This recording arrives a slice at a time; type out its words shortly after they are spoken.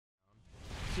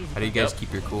How do you guys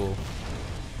keep your cool?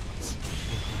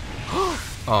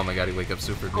 Oh my god, he wake up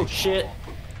super me. Oh shit.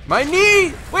 My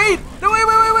knee! Wait! No, wait,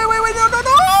 no, no,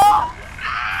 no!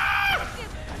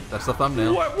 That's the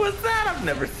thumbnail. What was that? I've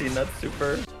never seen that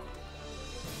super.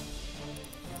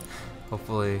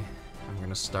 Hopefully, I'm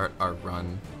gonna start our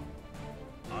run.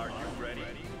 Are you ready?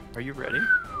 Are you ready?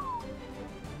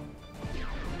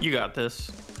 You got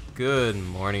this. Good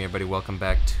morning, everybody. Welcome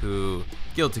back to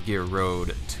Guilty Gear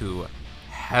Road to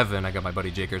Heaven. I got my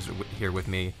buddy Jakers here with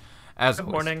me. As Good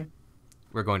always, morning.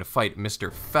 we're going to fight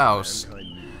Mr. Faust.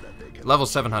 Level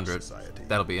 700.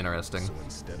 That'll be interesting.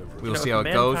 We'll see how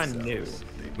it goes. Knew.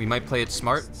 We might play it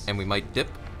smart, and we might dip,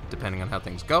 depending on how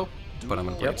things go. But I'm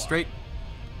gonna play it straight.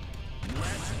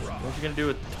 What you gonna do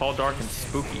with tall, dark, and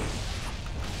spooky?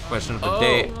 Question of the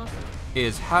day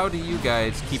is, how do you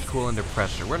guys keep cool under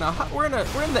pressure? We're in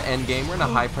the end game. We're in a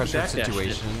high pressure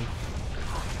situation.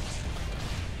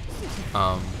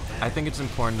 I think it's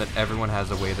important that everyone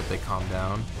has a way that they calm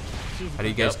down. How do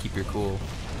you guys keep your cool?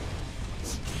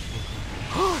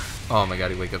 Oh my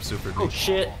god, he wake up super. Oh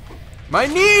shit. My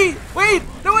knee! Wait!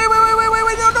 No, wait,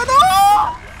 no, no,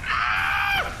 no!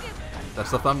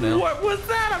 That's the thumbnail. What was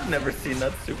that? I've never seen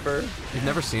that super. You've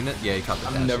never seen it? Yeah, you caught the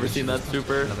dash. I've never seen that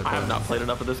super. I have not played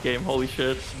enough of this game. Holy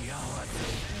shit.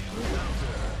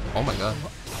 Oh my god.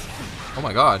 Oh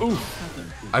my god. Ooh.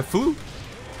 I flew.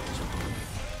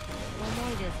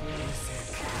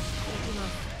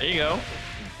 There you go.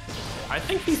 I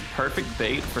think he's perfect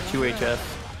bait for 2HS.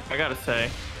 I gotta say.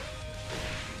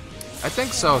 I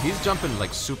think so. He's jumping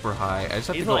like super high. I just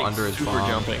have to go like under his super bomb.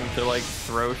 jumping to like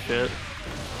throw shit.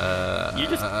 You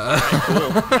just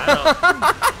cool.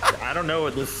 I don't know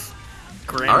what this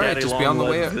granddaddy just be on the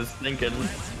way is thinking.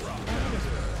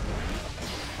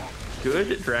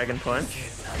 Good dragon punch.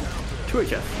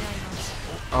 2HS.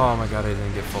 Oh my god, I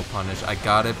didn't get full punish. I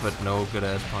got it, but no good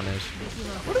ass punish.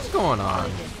 What is going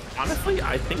on? Honestly,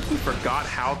 I think he forgot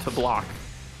how to block.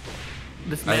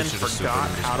 This man forgot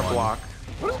how to block.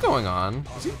 What is going on?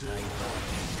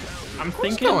 I'm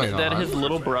thinking that his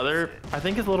little brother, I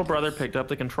think his little brother picked up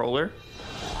the controller.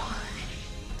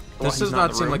 This does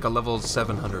not seem like a level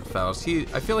 700 Faust.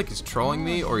 I feel like he's trolling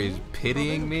me or he's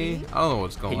pitying me. I don't know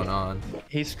what's going on.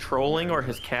 He's trolling or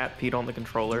his cat peed on the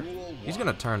controller. He's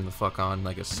gonna turn the fuck on in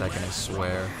like a second, I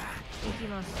swear.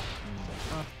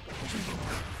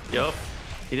 Yup.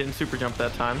 He didn't super jump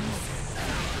that time.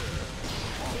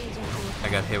 I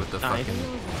got hit with the fucking...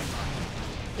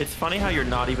 It's funny how you're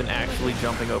not even actually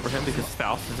jumping over him because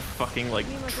Faust is a fucking, like,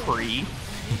 tree.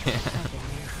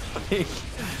 Yeah.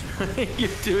 You're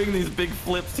doing these big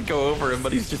flips to go over him,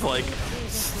 but he's just, like,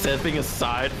 stepping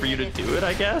aside for you to do it,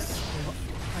 I guess.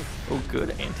 Oh,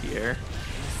 good anti-air.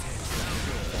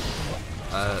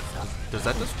 Does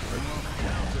that just work?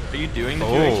 Are you doing the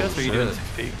 2HS or are you doing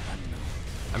 6P?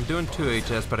 I'm doing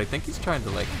 2HS, but I think he's trying to,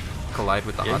 like, collide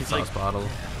with the hot sauce bottle.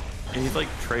 Yeah, he's, like,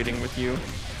 trading with you.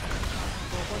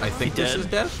 I think this is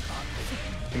death.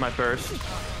 He might burst.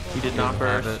 He did not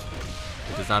burst.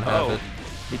 He does not have it.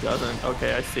 He doesn't.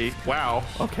 Okay, I see. Wow.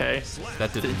 Okay.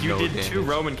 That did You no did damage. 2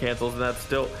 Roman cancels, and that's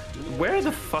still. Where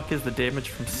the fuck is the damage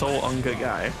from Soul Unga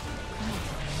guy?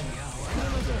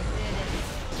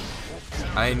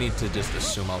 I need to just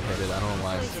assume I'll hit it. I don't know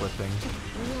why I'm flipping.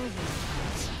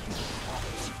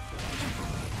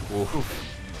 Ooh.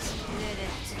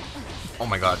 Oh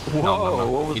my god. Whoa, no.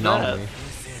 what was He that? nodded me.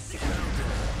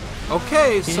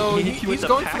 Okay, so he's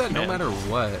going for that no Pac-Man. matter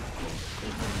what.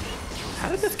 How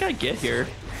did this guy get here?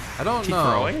 I don't Is he know.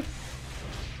 throwing?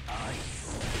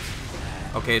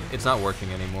 Okay, it's not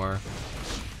working anymore.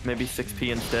 Maybe 6P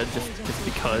instead, just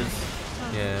because.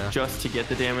 Yeah. Just to get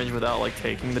the damage without like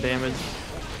taking the damage.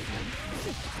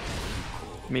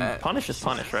 I mean, punish is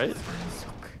punish, right?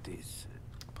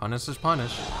 Punish is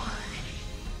punish.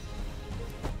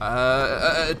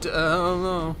 I don't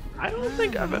know. I don't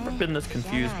think I've ever been this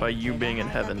confused by you being in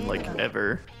heaven, like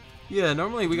ever. Yeah,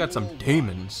 normally we got some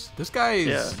demons. This guy is.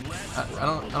 Yeah. I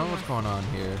don't know what's going on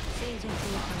here.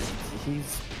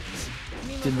 He's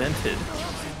demented,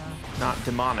 not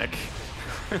demonic.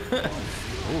 Ooh,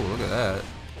 look at that.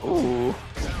 Ooh,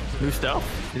 new stuff.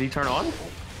 Did he turn on?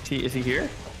 Is he here?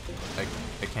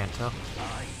 I can't tell.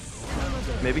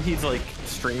 Maybe he's like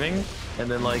streaming, and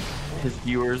then like his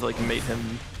viewers like made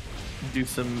him do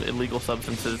some illegal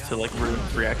substances to like ruin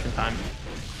his reaction time.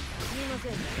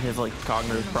 And his like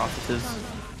cognitive processes.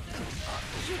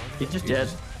 He's just dead.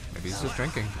 Maybe he's just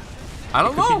drinking. I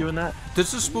don't Could know. be doing that.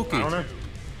 This is spooky. I don't know.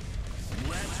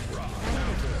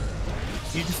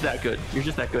 You're just that good. You're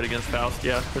just that good against Faust.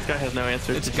 Yeah, this guy has no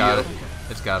answers. It's gotta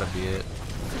be it.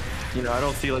 You know, I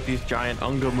don't see like these giant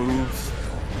Unga moves.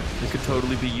 It could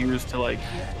totally be used to like,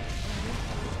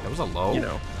 That was a low. you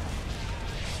know.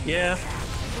 Yeah.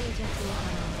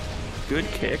 Good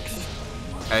kicks.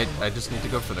 I just need to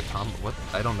go for the combo. What?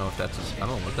 I don't know if that's. I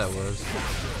don't know what that was.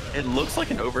 It looks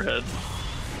like an overhead.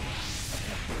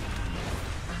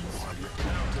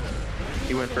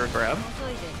 He went for a grab.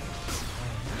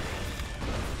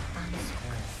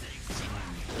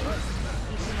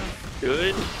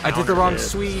 Good. I did the wrong counter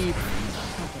sweep.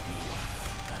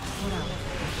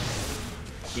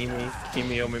 hit.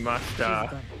 Kimi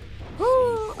omimashita.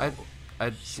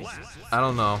 I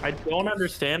don't know. I don't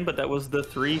understand, but that was the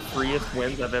 3 freest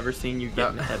wins I've ever seen you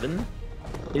get in heaven.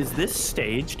 Is this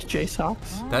staged,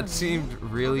 Jsocks? That seemed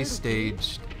really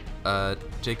staged.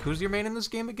 Jake, who's your main in this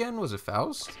game again? Was it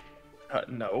Faust?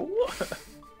 No.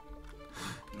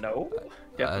 No,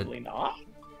 definitely not.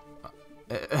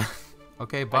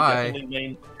 Okay, I bye. definitely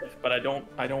main, but I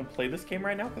don't play this game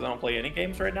right now because I don't play any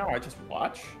games right now. I just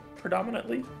watch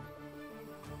predominantly.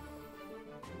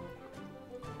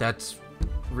 That's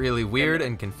really weird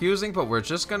and confusing, but we're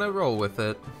just gonna roll with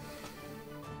it.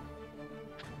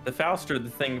 The Faust or the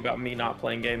thing about me not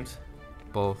playing games?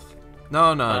 Both.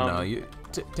 No. You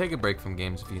take a break from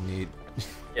games if you need.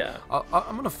 Yeah.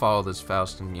 I'm gonna follow this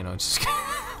Faust and just.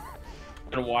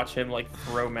 Gonna watch him like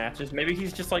throw matches. Maybe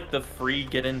he's just like the free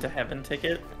get into heaven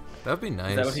ticket. That'd be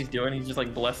nice. Is that what he's doing? He's just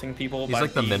like blessing people. He's by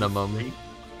like the being minimum. free.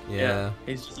 Yeah.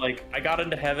 He's just like, I got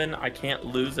into heaven. I can't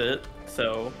lose it.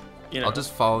 So, I'll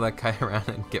just follow that guy around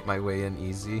and get my way in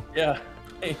easy. Yeah.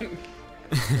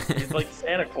 He's like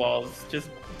Santa Claus. Just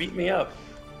beat me up.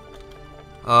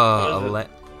 A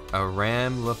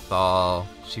Ram Lethal.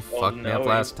 She fucked me up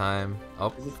last time.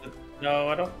 Oh. No,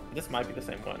 I don't. This might be the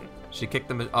same one. She kicked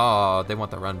them. Oh, they want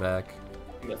the run back.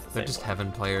 They're just one.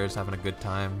 heaven players having a good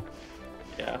time.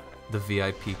 Yeah. The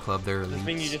VIP club, they're Does this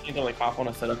mean you elites. just need to like hop on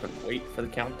a setup and wait for the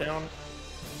countdown?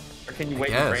 Or can you wait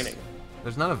in Guess. training?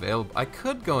 There's not available. I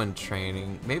could go in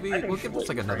training. Maybe I think we'll we give should this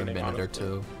like wait in another training, minute or honestly.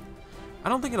 two. I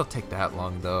don't think it'll take that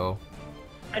long though.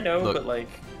 I know, Look. but like,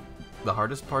 The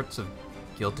hardest parts of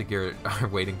Guilty Gear are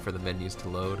waiting for the menus to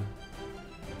load.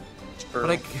 for,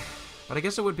 But I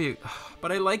guess it would be.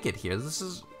 But I like it here.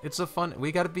 It's a fun.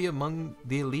 We got to be among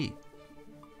the elite.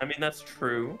 I mean, that's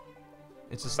true.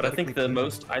 It's But I think the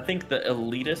aesthetically I think the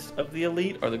elitist of the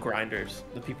elite are the grinders,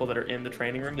 the people that are in the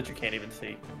training room that you can't even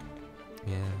see.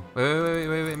 Yeah. Wait,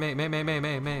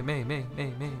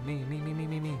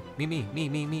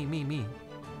 me.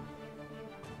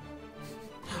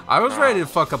 I was ready to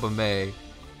fuck up a May.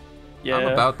 Yeah. I'm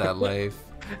about that life.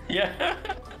 Yeah.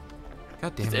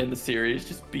 God damn Just it. end the series.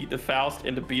 Just beat the Faust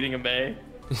into beating a May.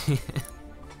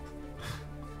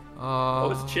 Oh,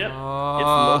 it's Chip. It's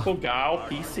local Gao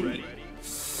PC.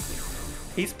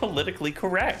 He's politically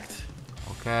correct.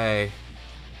 Okay.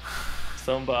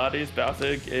 Somebody's about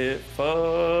to get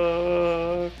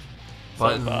fucked.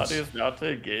 Buttons. Somebody's about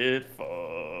to get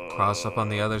fucked. Cross up on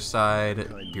the other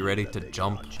side. Be ready to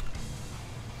jump.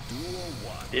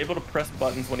 Be able to press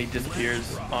buttons when he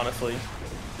disappears, honestly.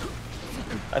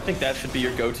 I think that should be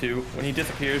your go-to. When he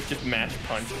disappears, just mash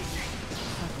punch.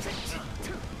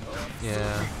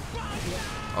 Yeah.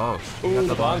 Oh, you Ooh,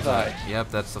 got the bonsai. Yep,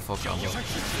 that's the full combo. Ooh.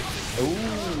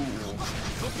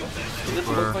 This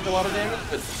looks like a lot of damage,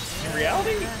 but in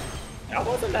reality, that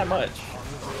wasn't that much.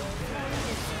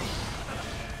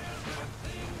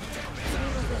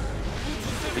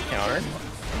 The counter.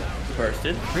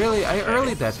 Bursted. Really? I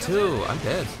earlied that too. I'm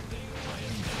dead.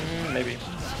 Maybe.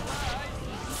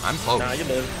 I'm close. Nah, you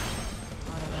live.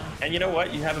 And you know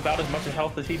what? You have about as much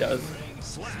health as he does.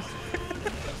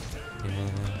 Yeah.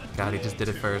 God, he just did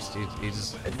it first. He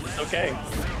just. It's okay.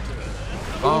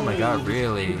 Oh my God,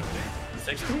 really?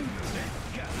 16?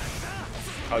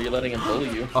 Oh, you're letting him bully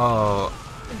you. Oh.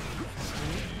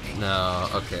 No.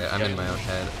 Okay, I'm in my own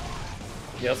head.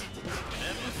 Yep.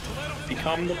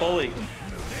 Become the bully. You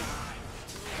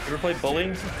ever played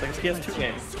bullying? It's like a PS2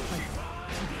 game.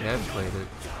 Yeah, I've played it.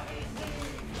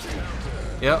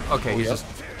 Yeah. Okay,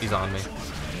 he's on me.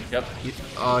 Yep.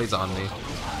 Oh, he's on me.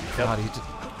 God, he just.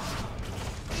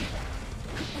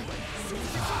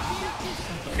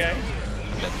 Okay.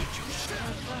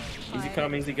 Easy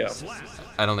come, easy go.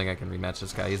 I don't think I can rematch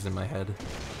this guy. He's in my head.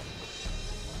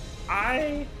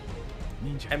 I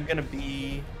am gonna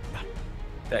be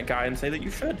that guy and say that you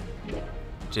should.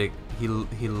 Jake,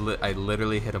 I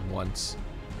literally hit him once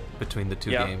between the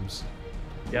two games.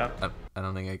 Yeah. I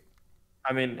don't think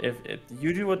I mean, if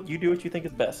you do what you think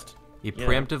is best. He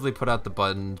preemptively put out the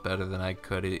buttons better than I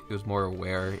could. He was more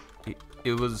aware.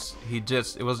 It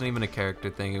wasn't even a character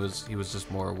thing. He was just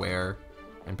more aware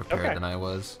and prepared than I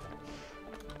was.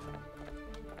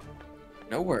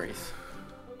 No worries.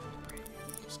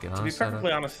 get on To be a setup.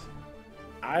 perfectly honest,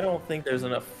 I don't think there's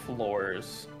enough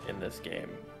floors in this game.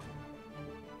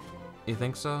 You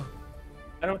think so?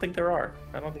 I don't think there are.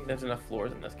 I don't think there's enough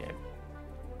floors in this game.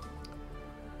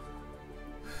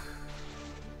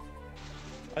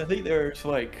 I think there's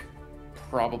like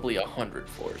probably 100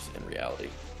 floors in reality.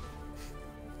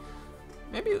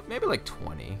 Maybe like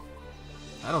 20.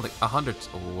 I don't think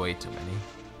 100's way too many.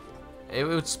 It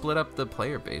would split up the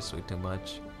player base way too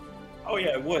much. Oh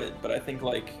yeah, it would, but I think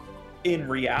like in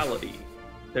reality,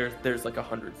 there's like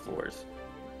 100 floors,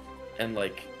 and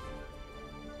like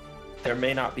there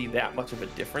may not be that much of a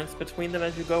difference between them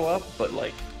as you go up, but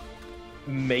like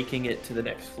making it to the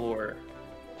next floor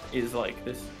is like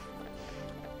this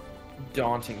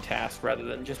daunting task rather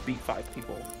than just beat 5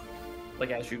 people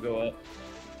like as you go up,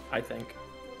 I think.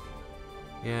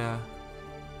 Yeah.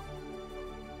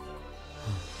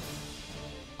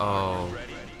 Oh.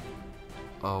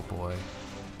 Oh boy.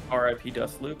 R.I.P.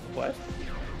 Dust Loop. What?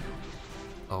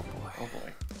 Oh boy. Oh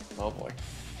boy. Oh boy.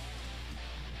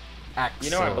 Axel.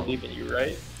 You know I believe in you,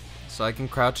 right? So I can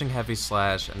crouching heavy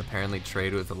slash and apparently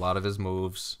trade with a lot of his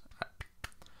moves.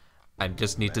 I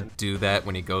just need to do that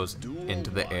when he goes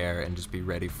into the air and just be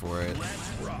ready for it.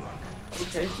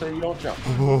 Okay, so you don't jump.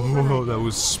 Oh, that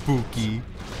was spooky.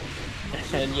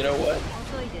 And you know what?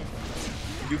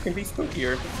 You can be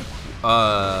spookier.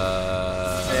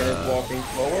 And it's walking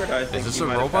forward. I think is this he a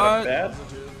might robot? Have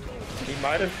had he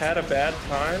might have had a bad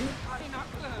time.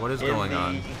 What is going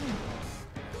on? He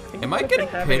Am I might have getting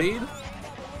been having- pitied?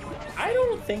 I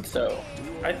don't think so.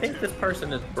 I think this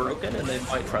person is broken and they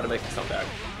might try to make a comeback.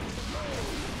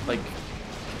 Like,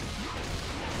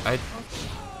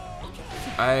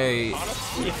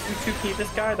 honestly, if you 2-key this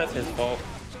guy, that's his fault.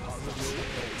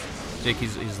 Jake,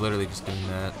 he's literally just doing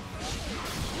that.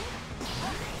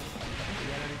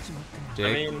 Jake?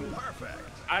 I mean,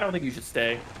 I don't think you should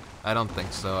stay. I don't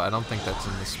think so. I don't think that's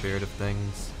in the spirit of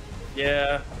things.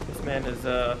 Yeah, this man is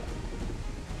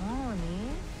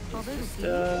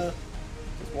just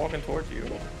walking towards you.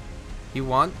 He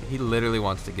literally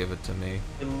wants to give it to me.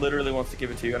 He literally wants to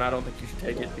give it to you, and I don't think you should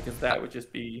take it because that would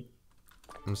just be.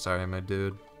 I'm sorry, my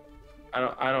dude. I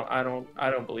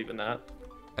don't believe in that.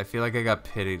 I feel like I got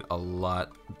pitied a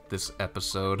lot this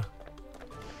episode.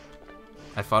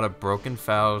 I fought a broken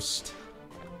Faust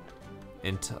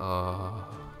into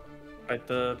Fight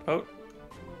the Pote?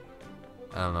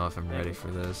 I don't know if I'm ready for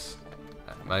this.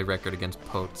 My record against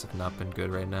Potes have not been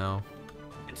good right now.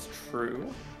 It's true.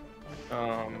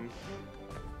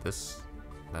 That's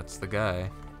the guy.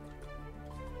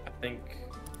 I think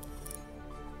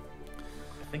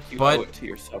you owe it to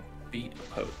yourself to beat a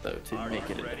Pote though to make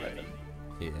it into heaven.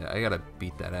 Yeah, I gotta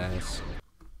beat that ass.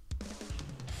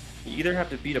 You either have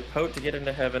to beat a Pote to get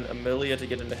into heaven, Amelia to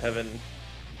get into heaven,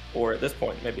 or at this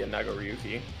point maybe a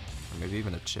Nagoriyuki. Or maybe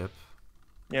even a chip.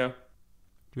 Yeah.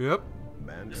 Yep.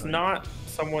 It's not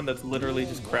someone that's literally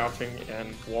just crouching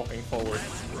and walking forward.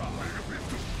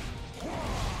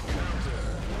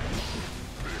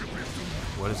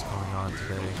 What is going on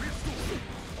today?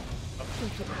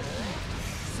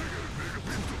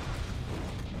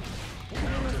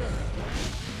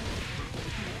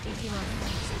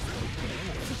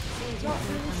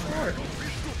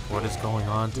 What is going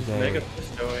on today? Mega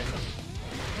Fist going.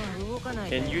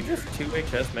 Can you just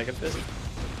 2HS Mega Fist? Is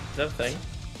that a thing?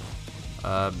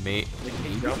 Mate.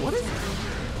 What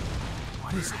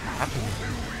is happening?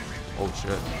 Oh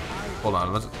shit. Hold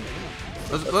on, let's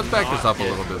back this up a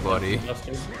little bit, buddy.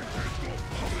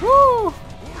 Woo!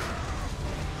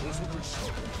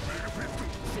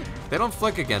 They don't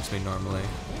flick against me normally.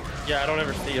 Yeah, I don't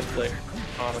ever see a flick,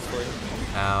 honestly.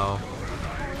 Ow.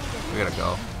 We gotta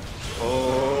go.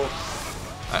 Oh.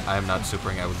 I am not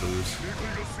supering, I would lose.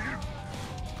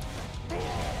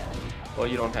 Well,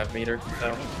 you don't have meter,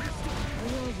 so.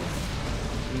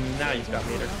 Now you've got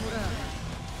meter.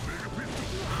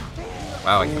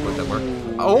 Wow, I can't believe that worked.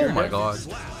 Oh my god.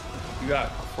 You got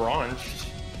crunched.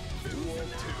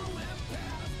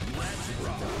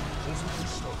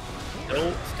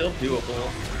 Still doable.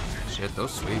 Shit,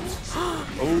 those sweeps.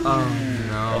 Oh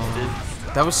No.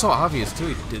 That was so obvious too,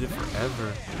 he did it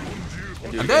forever.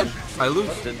 I'm dead! I lose.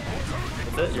 That's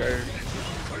it, you're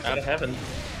out of heaven.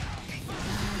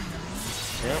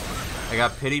 Yep. I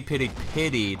got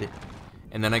pitied,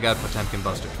 and then I got Potemkin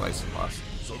Buster twice and lost.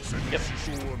 Yep.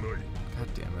 God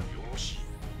damn it.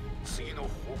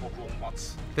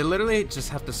 They literally just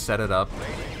have to set it up.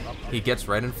 He gets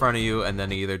right in front of you, and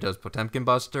then he either does Potemkin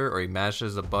Buster or he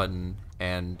mashes a button,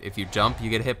 and if you jump, you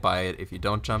get hit by it. If you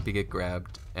don't jump, you get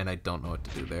grabbed, and I don't know what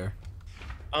to do there.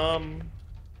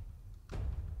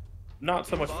 Not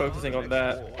so much focusing on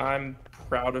that. I'm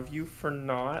proud of you for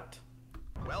not.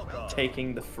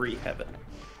 taking the free heaven.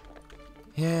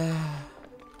 Yeah.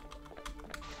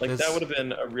 Like, that would have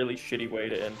been a really shitty way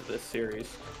to end this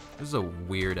series. This is a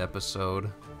weird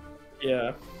episode.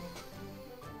 Yeah.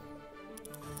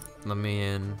 Let me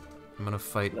in. I'm gonna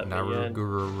fight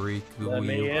Narugururiku. Let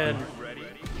me in.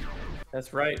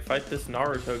 That's right, fight this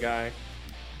Naruto guy.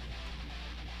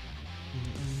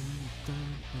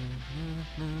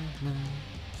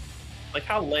 Like,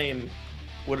 how lame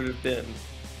would it have been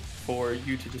for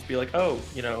you to just be like, oh,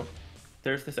 you know,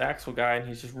 there's this Axel guy and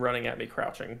he's just running at me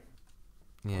crouching.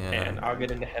 Yeah. And I'll get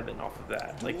into heaven off of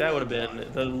that. Like, that would have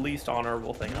been the least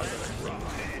honorable thing I would have done.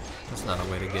 That's not a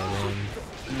way to get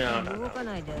in. No.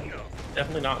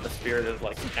 Definitely not in the spirit of,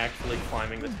 like, actually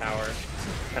climbing the tower.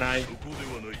 And I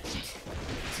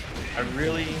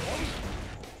really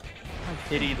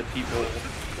pity the people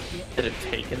that have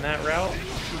taken that route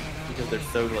because they're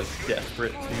so, like,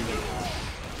 desperate to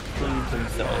prove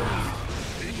themselves.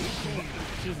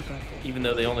 Even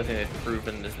though the only thing they've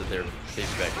proven is that they're big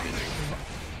vectors.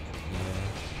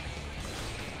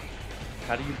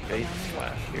 How do you bait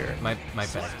slash here? My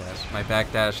backdash. My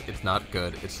backdash, it's not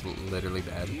good. It's literally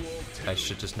bad. I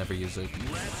should just never use it.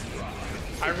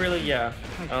 I really, yeah.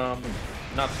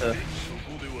 Not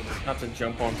to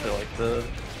jump onto like the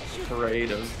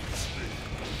parade of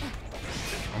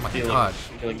oh my god,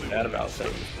 feeling bad about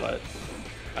things, but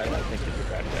I don't think that your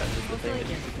backdash is the thing that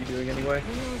you should be doing anyway.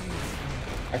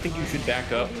 I think you should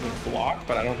back up and block,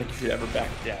 but I don't think you should ever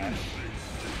backdash.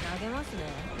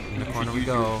 In the corner we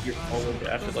go. Your forward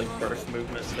dash is like burst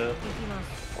movement to...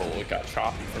 Oh, it got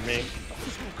choppy for me.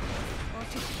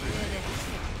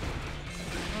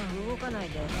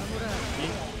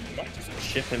 Just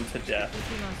chip him to death.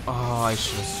 Oh, I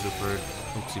should have supered.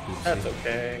 Oopsie poopsie. That's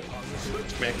okay.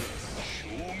 Mix.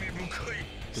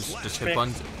 Just hit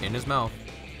buttons in his mouth.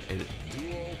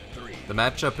 The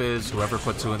matchup is whoever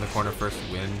puts who in the corner first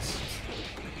wins.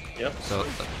 Yep. So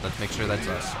let's make sure that's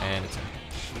us, and it's him.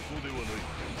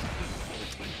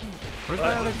 Where's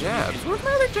my other jabs? Where's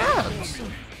my other jabs? I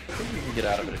think you can get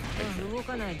out of it if you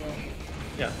make sure.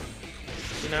 Yeah.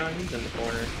 See, now he's in the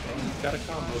corner. He's got a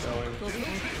combo going.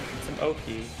 Some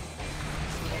Oki.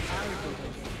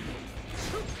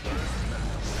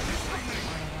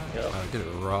 Yep. Oh, I did it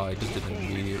raw. I just did it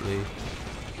immediately.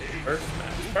 First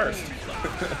match. First.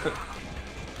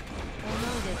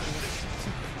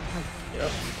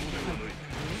 Yep.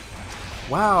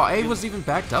 Wow, I was even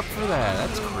backed up for that.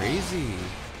 That's crazy.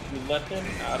 You let him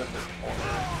out of his corner.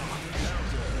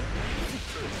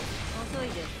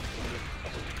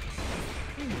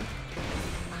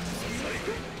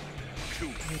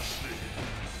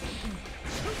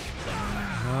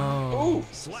 No. Ooh.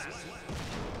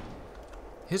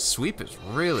 His sweep is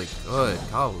really good.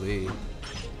 Golly.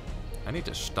 I need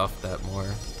to stuff that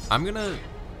more. I'm gonna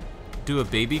do a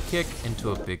baby kick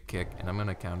into a big kick, and I'm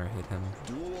gonna counter hit him.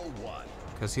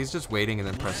 Because he's just waiting and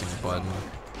then pressing a button.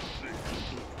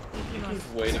 He's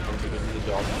waiting for me to do the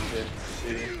dog kick,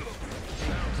 too.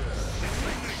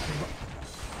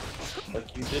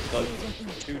 Like, you did, like,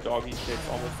 2 doggy kicks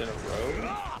almost in a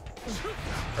row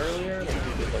earlier. Like,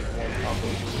 you did, like, one combo.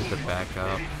 Did the back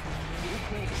up.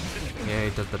 Yeah, he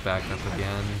does the back up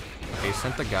again. Okay, he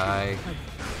sent the guy.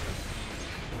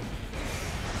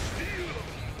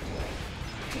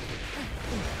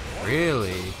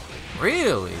 Really?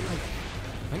 Really?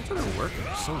 Things that are working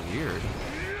are so weird.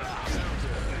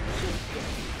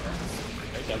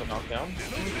 Okay, got a knockdown.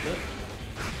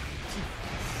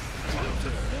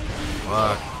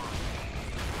 Fuck.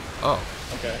 Oh.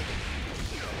 Okay.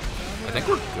 I think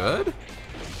we're good?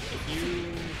 If you...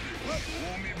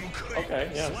 Okay,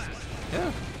 yeah.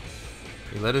 Yeah.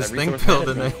 He let his That thing resource build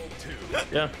and management. then...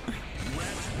 Yeah.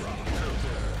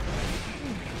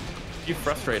 If you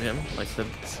frustrate him, like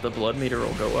the blood meter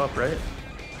will go up, right?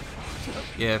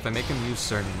 Yeah, if I make him use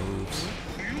certain moves.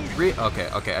 Okay,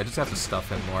 I just have to stuff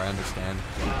him more, I understand.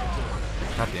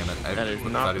 God damn it, I That is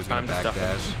thought not he was the gonna time to stuff him.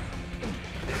 backdash.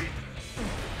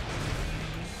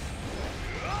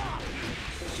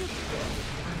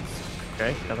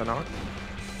 Okay, got a knock.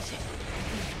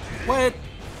 What?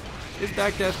 His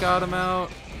backdash got him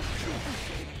out.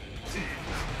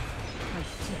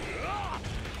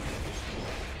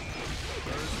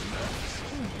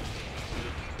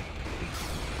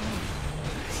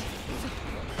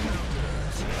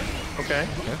 Okay.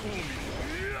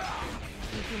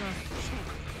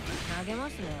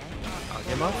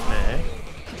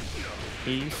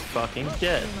 He's fucking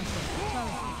dead.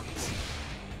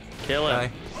 Kill him.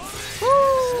 Bye.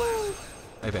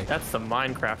 Hey, babe. That's some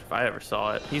Minecraft if I ever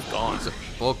saw it. He's gone. He's a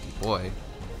bulky boy.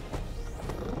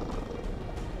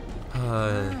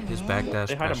 His backdash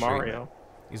Say hi to pressure. Mario.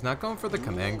 He's not going for the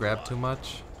command grab too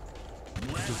much,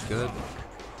 which is good.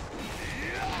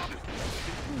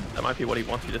 That might be what he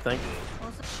wants you to think.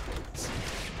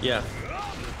 Yeah.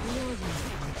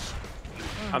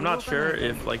 I'm not sure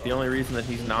if like the only reason that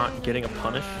he's not getting a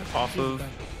punish off of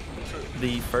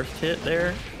the first hit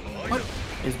there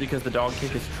is because the dog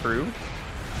kick is true.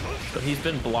 So he's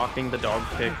been blocking the dog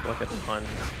kick like a ton.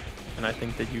 And I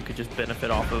think that you could just benefit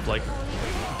off of like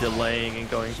delaying and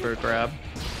going for a grab.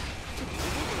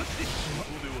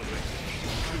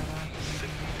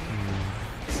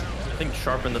 I think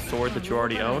sharpen the sword that you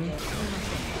already own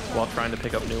while trying to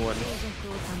pick up new ones.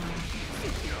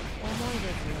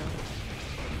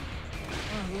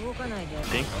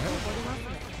 See?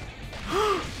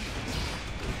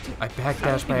 I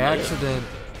backdashed by accident.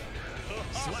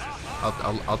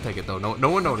 I'll take it though. No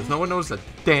one noticed. No one noticed a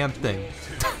damn thing.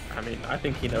 I mean, I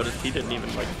think he noticed. He didn't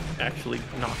even like actually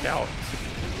knock out.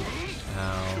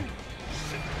 No.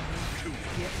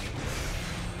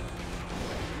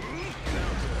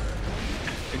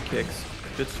 Good kicks.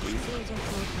 Good sweep.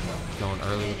 Going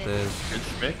early with this. Good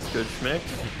schmicks. Good schmicks.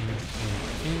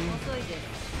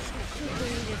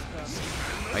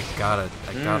 I gotta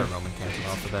Roman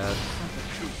cancel off of that.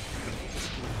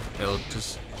 It'll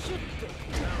just.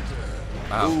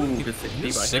 Wow. Ooh, He good 6P by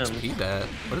 6P him. that.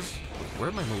 Where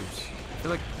are my moves? I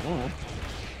feel like.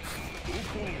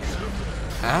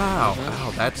 Ow!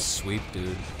 Ow! That's sweep,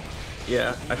 dude.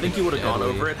 Yeah, I think you would have gone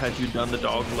Deadly. over it had you done the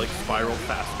dog like spiral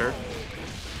faster.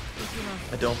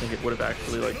 I don't think it would have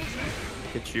actually like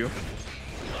hit you.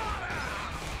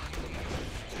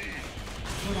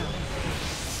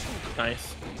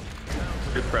 Nice.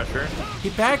 Good pressure. He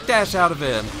backdash out of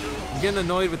him. I'm getting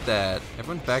annoyed with that.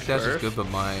 Everyone's backdash is Swerve. good, but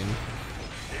mine.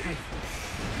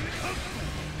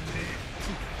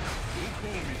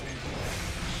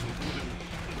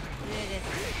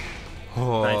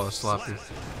 Oh, Nice. sloppy.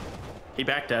 He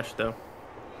backdashed though.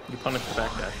 You punished the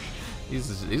backdash. He's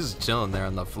just chilling there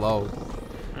on the flow.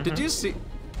 Did you see?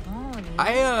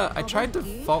 I tried to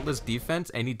faultless defense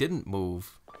and he didn't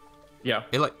move. Yeah,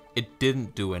 It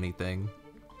didn't do anything.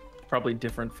 probably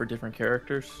different for different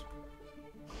characters.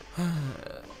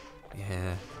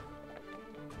 Yeah.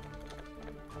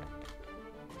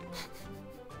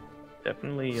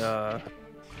 Definitely.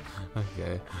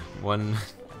 Okay. One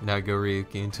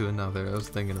Nagoriyuki into another. I was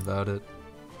thinking about it.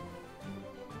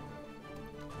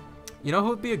 You know who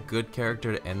would be a good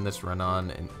character to end this run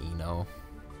on? An Eno.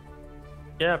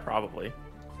 Yeah, probably.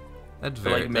 That's To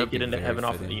very. like make that'd it be into very heaven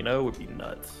off of fitting. Eno would be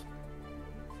nuts.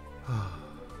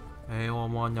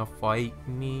 Anyone wanna fight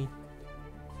me?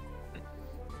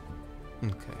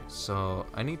 Okay, so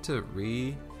I need to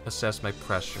reassess my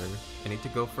pressure. I need to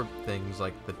go for things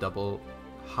like the double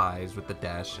highs with the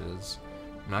dashes.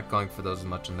 I'm not going for those as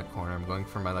much in the corner. I'm going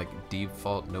for my like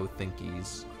default no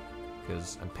thinkies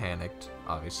because I'm panicked,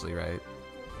 obviously, right?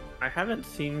 I haven't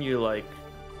seen you like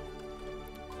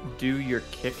do your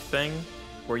kick thing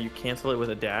where you cancel it with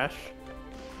a dash.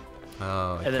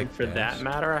 Oh, I And then kick for dash. that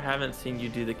matter, I haven't seen you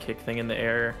do the kick thing in the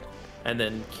air and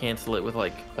then cancel it with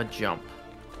like a jump.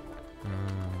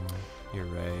 You're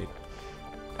right.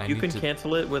 I You need can to-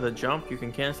 cancel it with a jump, you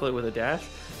can cancel it with a dash,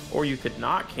 or you could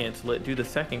not cancel it, do the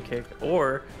second kick,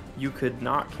 or you could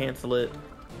not cancel it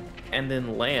and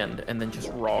then land and then just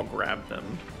raw grab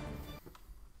them.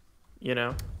 You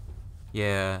know?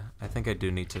 Yeah, I think I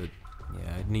do need to.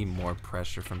 Yeah, I need more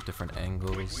pressure from different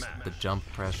angles. The jump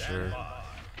pressure,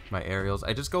 my aerials.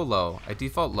 I just go low. I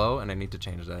default low, and I need to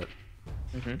change that.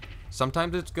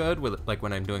 Sometimes it's good with like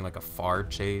when I'm doing like a far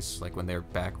chase, like when they're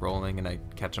back rolling and I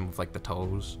catch them with like the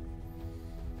toes.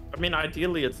 I mean,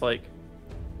 ideally, it's like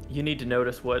you need to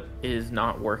notice what is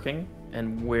not working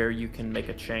and where you can make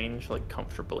a change like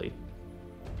comfortably.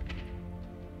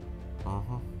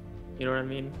 You know what I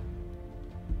mean?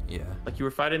 Yeah. Like you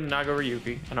were fighting Nago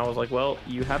Ryuki, and I was like, well,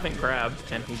 you haven't grabbed,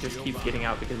 and he just keeps getting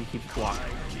out because he keeps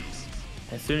blocking.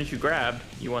 As soon as you grabbed,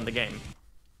 you won the game.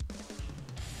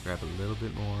 Grab a little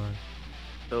bit more.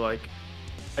 So like,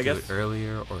 I Do guess it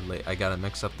earlier or late. I gotta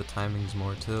mix up the timings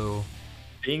more too.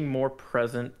 being more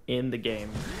present in the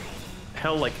game.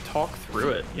 Hell, like talk through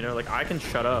it. You know, like I can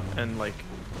shut up and like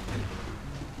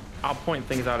I'll point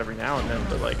things out every now and then,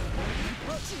 but like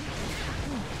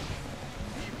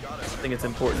I think it's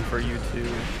important for you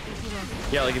to,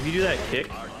 yeah, like if you do that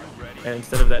kick and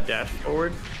instead of that dash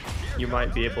forward, you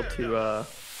might be able to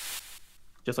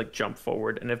just like jump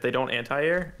forward, and if they don't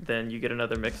anti-air, then you get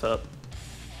another mix up.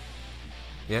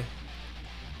 Yeah.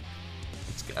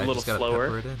 A little slower.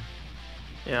 Pepper it in.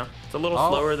 Yeah, it's a little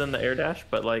slower than the air dash,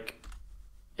 but like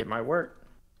it might work.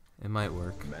 It might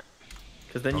work.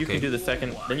 Because then you Okay. can do the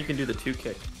second, then you can do the 2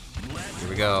 kick. Here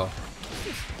we go.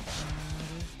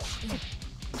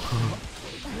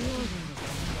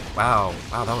 Wow,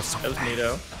 wow, that was so That was fast.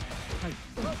 neato.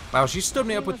 Wow, she stood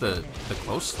me up with the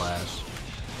close slash.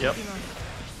 Yep.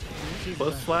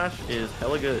 Close slash is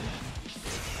hella good.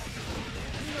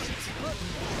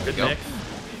 Good Yep. mix.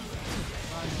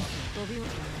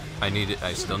 I need it.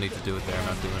 I still need to do it there. I'm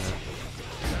not doing it.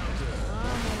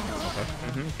 Okay.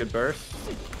 Good burst.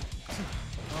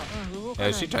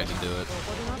 Yeah, she tried to do it.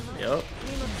 Yep.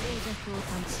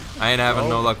 I ain't having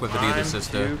no Oh, luck with it either, time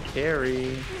sister. to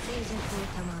carry.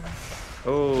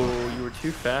 Oh, you were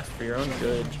too fast for your own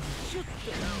good.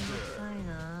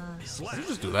 I can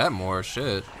just do that more.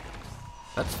 Shit.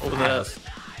 That's What was that? fast.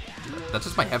 That's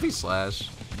just my heavy slash.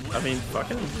 I mean,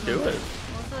 fucking do it.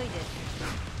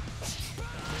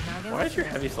 Why is your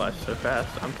heavy slash so fast?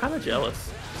 I'm kind of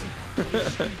jealous.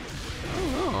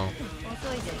 Oh.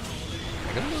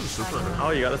 I got another super.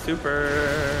 Oh, you got a super.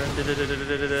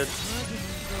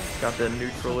 Got the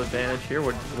neutral advantage here.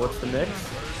 What's the mix?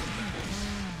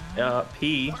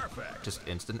 P. Just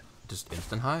instant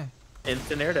high.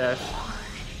 Instant air dash.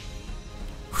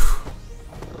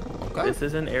 Okay. This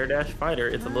is an air dash fighter.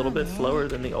 It's a little bit slower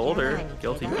than the older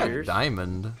Guilty Look at Gears.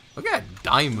 Diamond. Look at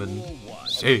Diamond.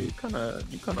 Shit. You kind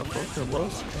of fucked her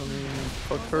up. I mean,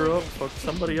 fuck her up, fuck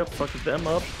somebody up, fuck them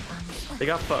up. They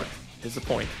got fucked. Is the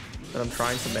point that I'm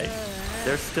trying to make.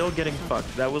 They're still getting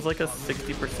fucked. That was like a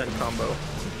 60% combo.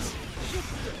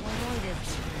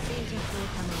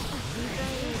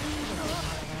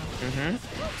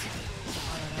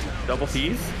 Double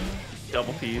P's.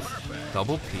 Double P's.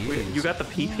 Double P. You got the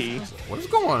PP. What is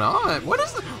going on?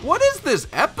 What is this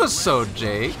episode,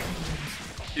 Jake?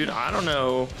 Dude, I don't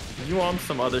know. You on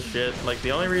some other shit. Like,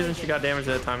 the only reason she got damaged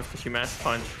that time is because she mashed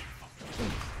punch.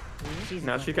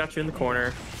 Now she got you in the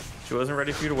corner. She wasn't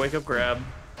ready for you to wake up grab.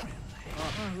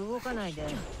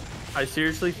 I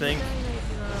seriously think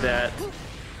that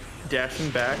dashing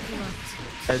back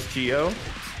as Geo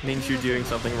means you're doing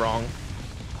something wrong.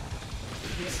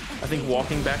 I think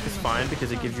walking back is fine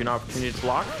because it gives you an opportunity to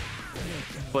block.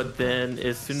 But then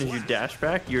as soon as you dash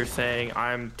back, you're saying,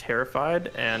 I'm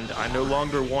terrified and I no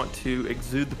longer want to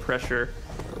exude the pressure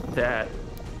that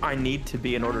I need to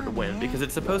be in order to win, because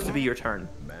it's supposed to be your turn.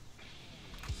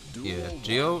 Yeah,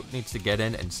 Geo needs to get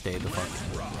in and stay the fuck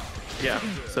in. Yeah,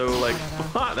 so like,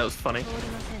 that was funny.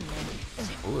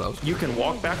 Ooh, that was You can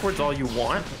walk backwards all you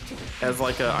want as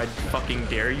like a I fucking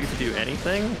dare you to do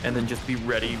anything, and then just be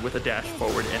ready with a dash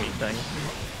forward anything.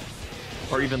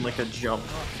 Or even like a jump.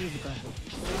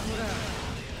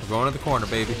 We're going to the corner,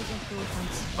 baby.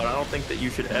 But I don't think that you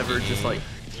should ever just like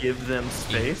give them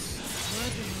space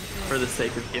for the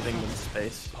sake of giving them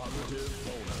space.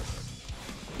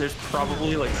 There's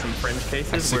probably like some fringe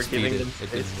cases where giving them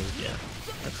space. Yeah,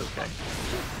 that's okay.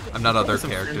 I'm not other Some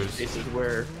fringe characters. cases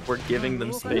where giving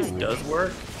them space does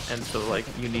work, and so like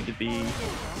you need to be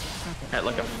at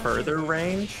like a further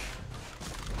range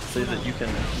so that you can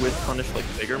with punish like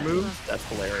bigger moves. That's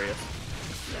hilarious.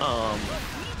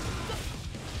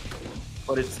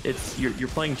 But it's you're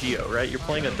playing Geo, right? You're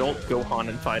playing adult Gohan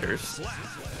and fighters.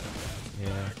 Yeah.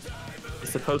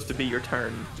 It's supposed to be your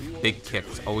turn. Big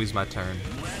kicks, always my turn.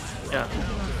 Yeah.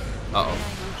 Uh-oh.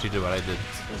 She did what I did.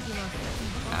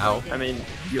 Ow. I mean,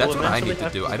 you'll That's what I eventually need to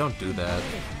have do. I don't do that.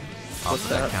 I'll What's put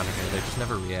that that? counter here. They just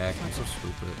never react. I'm so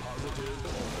stupid.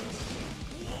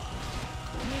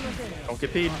 Don't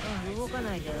get peed.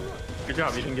 Good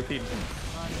job, you didn't get peed.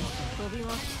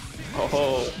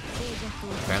 Oh,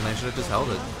 Apparently I should have just held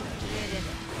it.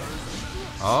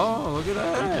 Oh, look at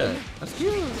that. That's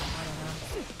cute.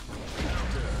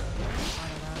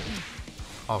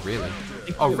 Oh, really?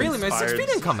 Oh, really? My 6 feet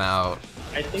didn't come out.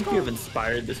 I think you have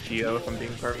inspired this Geo, if I'm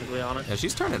being perfectly honest. Yeah,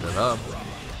 she's turning it up.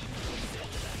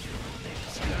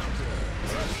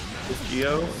 This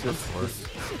Geo, Of this course.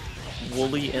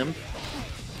 woolly imp,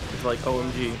 is like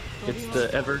OMG. It's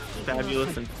the ever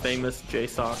fabulous and famous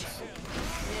Jsocks.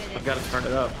 I've got to turn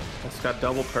it up. It's got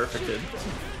double perfected.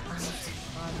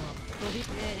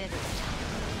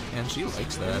 And she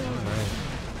likes that. All right.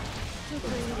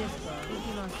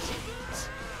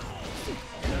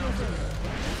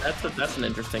 That's an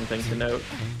interesting thing to note.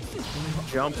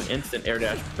 Jump instant air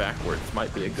dash backwards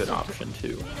might be a good option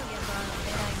too.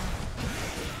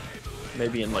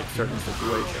 Maybe in like certain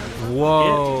situations.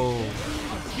 Whoa.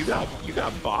 You got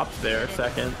bopped there a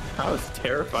second. I was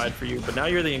terrified for you, but now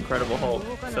you're the Incredible Hulk.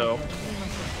 So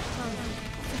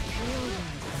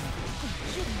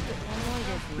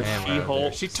the Man,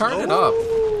 She-Hulk. she turned it up.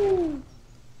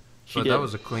 She But did. that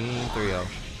was a clean 3-0.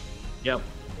 Yep.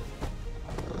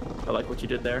 I like what you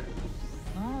did there.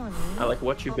 I like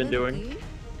what you've been doing. Your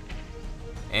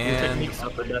And technique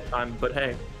suffered that time, but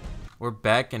hey, We're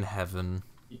back in heaven.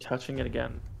 You touching it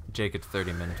again? Jake, it's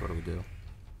 30 minutes. What do we do?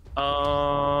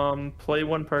 Play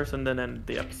one person, then end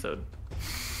the episode.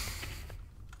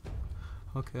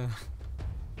 Okay.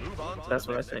 That's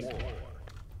what I think.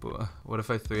 But what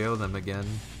if I 3-0 them again?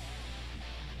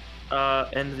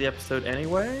 End the episode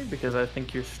anyway, because I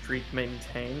think your streak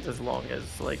maintains as long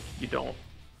as, like, you don't.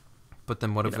 But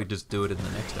then what if we just do it in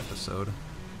the next episode?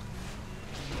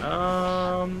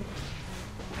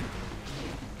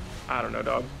 I don't know,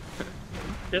 dog.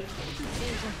 Just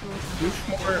do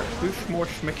more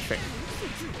schmixing.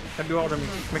 I do all them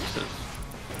schmixes.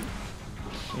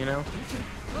 You know?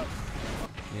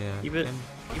 Yeah. Keep it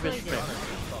schmix.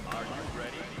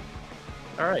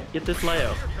 Alright, get this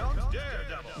layout.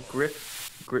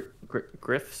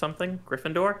 Griff something?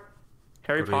 Gryffindor?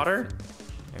 Harry Potter?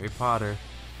 Harry Potter.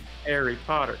 Harry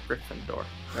Potter. Gryffindor.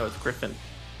 No, it's Griffin.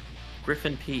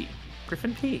 Griffin P.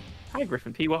 Griffin P. Hi,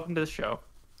 Griffin P. Welcome to the show.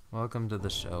 Welcome to the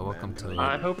show. Welcome to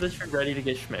I hope that you're ready to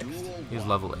get schmixed. He's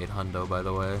level 8 hundo, by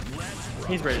the way.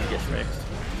 He's ready to get schmixed.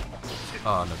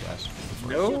 Oh, no dash.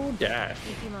 No dash.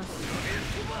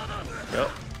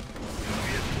 Yep.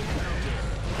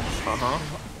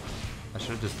 I should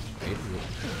have just baited it.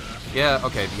 Yeah,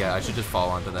 okay, yeah, I should just fall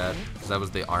onto that. Because that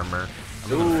was the armor.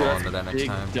 I'm gonna fall into that next big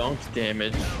time. Dunk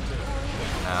damage.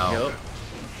 Ow. Yep.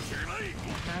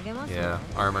 Yeah,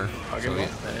 armor. So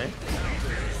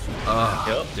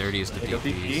Yep. Dirtiest of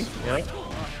DPs. Yep.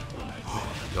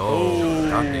 Oh,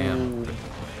 goddamn.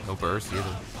 No burst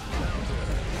either.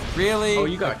 Really? Oh,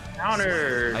 you got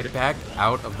countered. I backed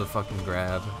out of the fucking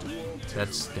grab.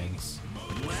 That stinks.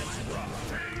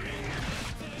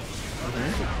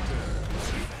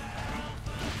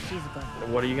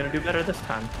 What are you gonna do better this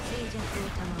time?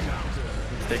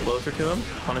 Stay closer to him.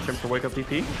 Punish him for wake up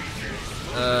DP.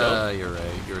 You're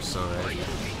right. You're so right.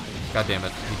 God damn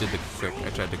it. He did the trick. I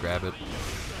tried to grab it.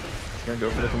 You're gonna go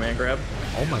for the command grab.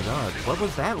 Oh my god. What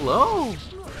was that low?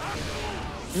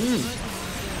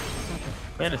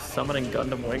 Man is summoning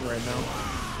Gundam Wing right now.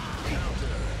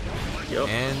 Yep.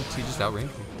 And he just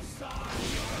outranged me.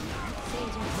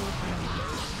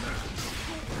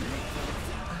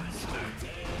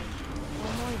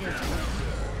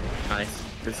 Nice.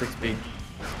 Good 6B.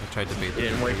 I tried to bait He the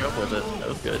didn't wake up with it. That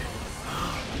was good.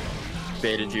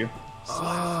 Baited you.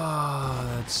 Oh,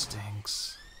 that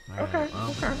stinks. Alright,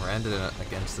 well, we're ending it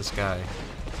against this guy.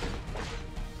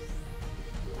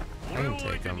 I can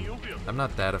take him. I'm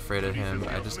not that afraid of him.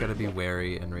 I just gotta be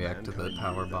wary and react to the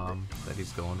power bomb that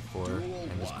he's going for,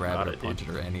 and just grab it or punch it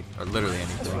or literally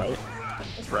anything. Right.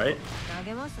 That's right.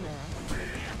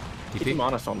 Keep him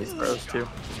honest on these throws too.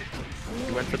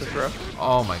 You went for the throw.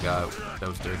 Oh my god, that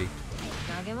was dirty.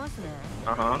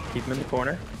 Keep him in the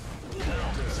corner.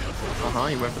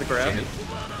 You went for the grab.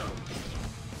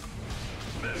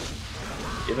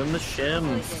 Give him the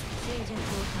shims.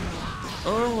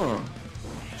 Oh.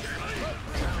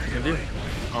 You can do.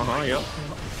 Yep.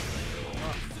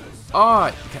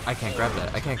 Oh, I can't grab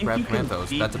that. I can't grab Granthos.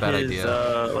 That's a bad idea.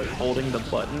 Like holding the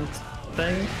button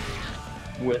thing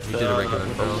with He did a regular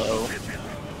with a throw. low.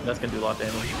 That's gonna do a lot of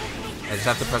damage. I just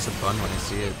have to press a button when I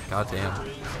see it. God damn.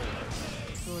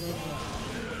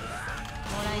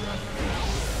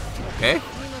 Okay.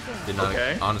 Did not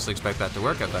honestly expect that to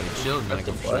work. I thought he'd shield and then I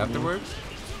could push afterwards.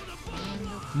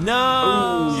 No!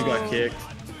 Oh, you got kicked.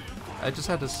 I just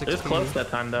had to 6. It was close that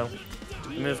time though. I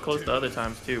mean, it was close the other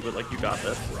times too, but like you got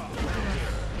this.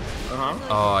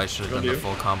 Oh, I should have done the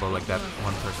full combo like that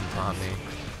one person taught me.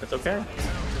 It's okay.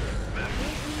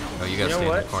 Oh, you gotta stay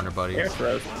in the corner, buddy. Air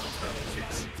throws.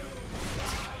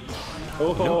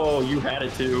 Oh, you had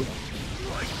it too.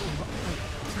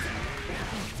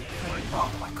 Oh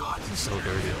my god, this is so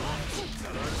dirty.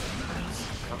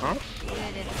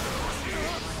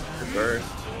 Reverse.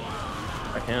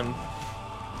 I can.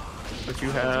 But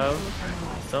you have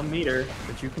some meter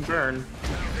that you can burn.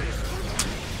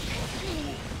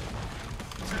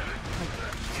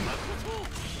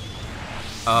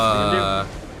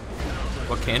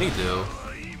 What can he do?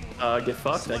 Get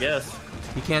fucked, I guess.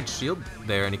 He can't shield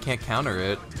there and he can't counter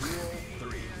it.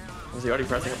 Was he already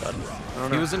pressing a button? I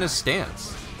don't know. He was in his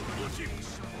stance.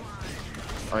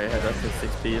 Oh yeah, that's his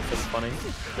 6B. It's just funny.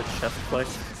 The chest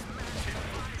flex.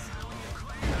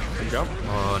 Good jump.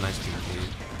 Oh, nice TP.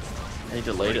 And he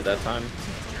delayed it that time.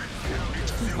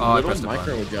 Oh, I Little pressed the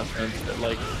micro button. adjustments that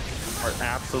like are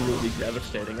absolutely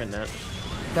devastating in that.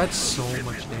 That's so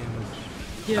much damage.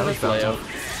 Yeah, that's layout.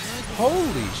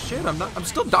 Holy shit, I'm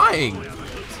still dying.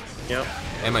 Yep.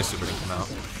 And my super didn't come out.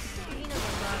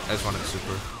 I just wanted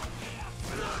super.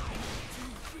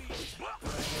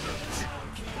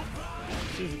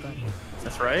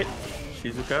 That's right.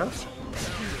 Shizuka.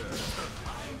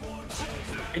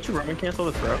 Can't you Roman cancel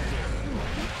the throw?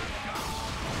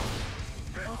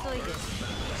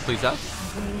 Please die.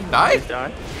 Die? Please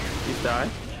die. Please die.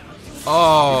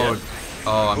 Oh.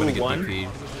 Oh, I'm gonna Ooh, get one. DP'd.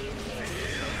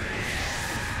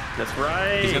 That's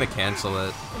right. He's gonna cancel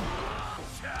it.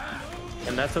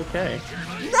 And that's okay.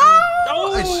 No!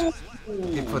 Oh!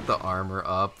 He put the armor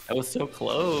up. That was so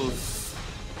close.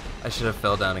 I should have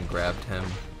fell down and grabbed him.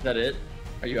 Is that it?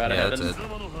 Are you out Yeah, of that's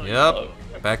heaven? it. Yep. Oh.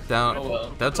 Back down. Oh,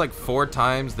 well. That's like 4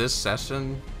 times this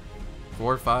session.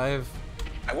 4 or 5.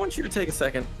 I want you to take a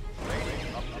second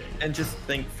and just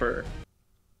think for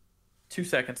 2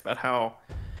 seconds about how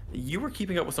you were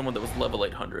keeping up with someone that was level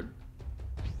 800.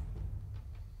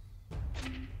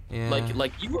 Yeah.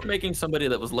 Like you were making somebody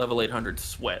that was level 800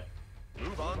 sweat.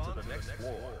 Move on to the next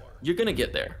war. You're gonna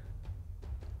get there.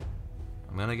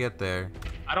 I'm gonna get there.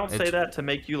 I don't say that to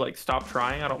make you like stop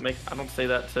trying. I don't say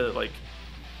that to like,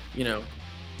 you know,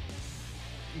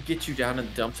 get you down in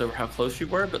the dumps over how close you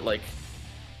were, but like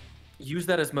use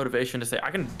that as motivation to say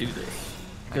I can do this.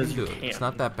 I can Because do you it. can. It's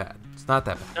not that bad. It's not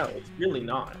that bad. No, it's really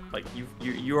not. Like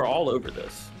you are all over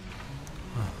this.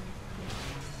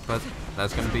 But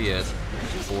that's gonna be it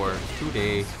for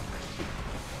today.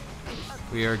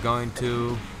 We are going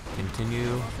to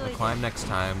continue the climb next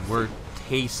time. We're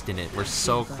tasting it. We're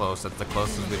so close. That's the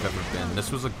closest we've ever been.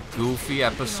 This was a goofy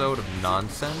episode of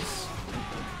nonsense.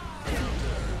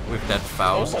 With that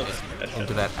Faust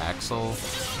into that Axel.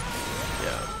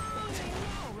 Yeah.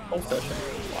 Whole session.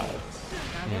 Wow.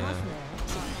 Yeah.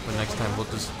 But next time we'll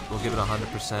give it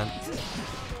 100%. I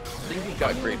think we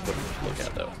got great footage to look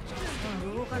at though.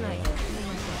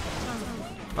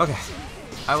 Okay.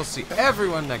 I will see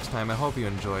everyone next time. I hope you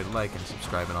enjoyed. Like and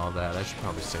subscribe and all that. I should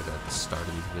probably say that at the start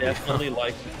of these videos. Definitely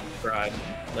like and subscribe.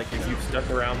 Like if you've stuck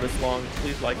around this long,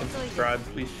 please like and subscribe.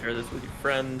 Please share this with your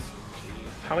friends.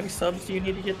 How many subs do you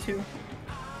need to get to?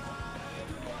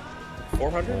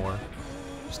 400? More.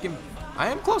 Just give me, I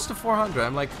am close to 400.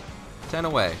 I'm like 10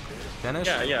 away.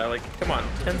 10ish? Yeah, like come on,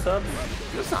 10 subs?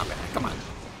 That's not bad. Come on.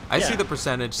 I see Yeah. the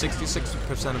percentage.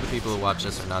 66% of the people who watch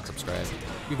this are not subscribed.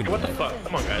 You can Hey, do what the that. fuck?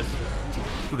 Come on, guys.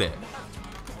 Do that.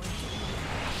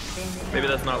 Maybe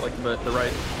that's not like the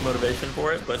right motivation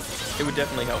for it, but it would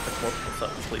definitely help if more people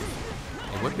subs, please.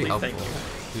 It would be Please, helpful.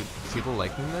 thank Dude, people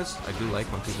liking this? I do like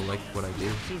when people like what I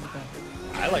do.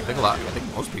 I like I think a lot. I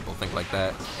think most people think like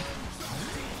that.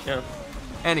 Yeah.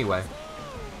 Anyway,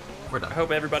 we're I done.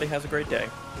 hope everybody has a great day.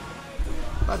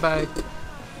 Bye-bye.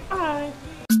 Bye.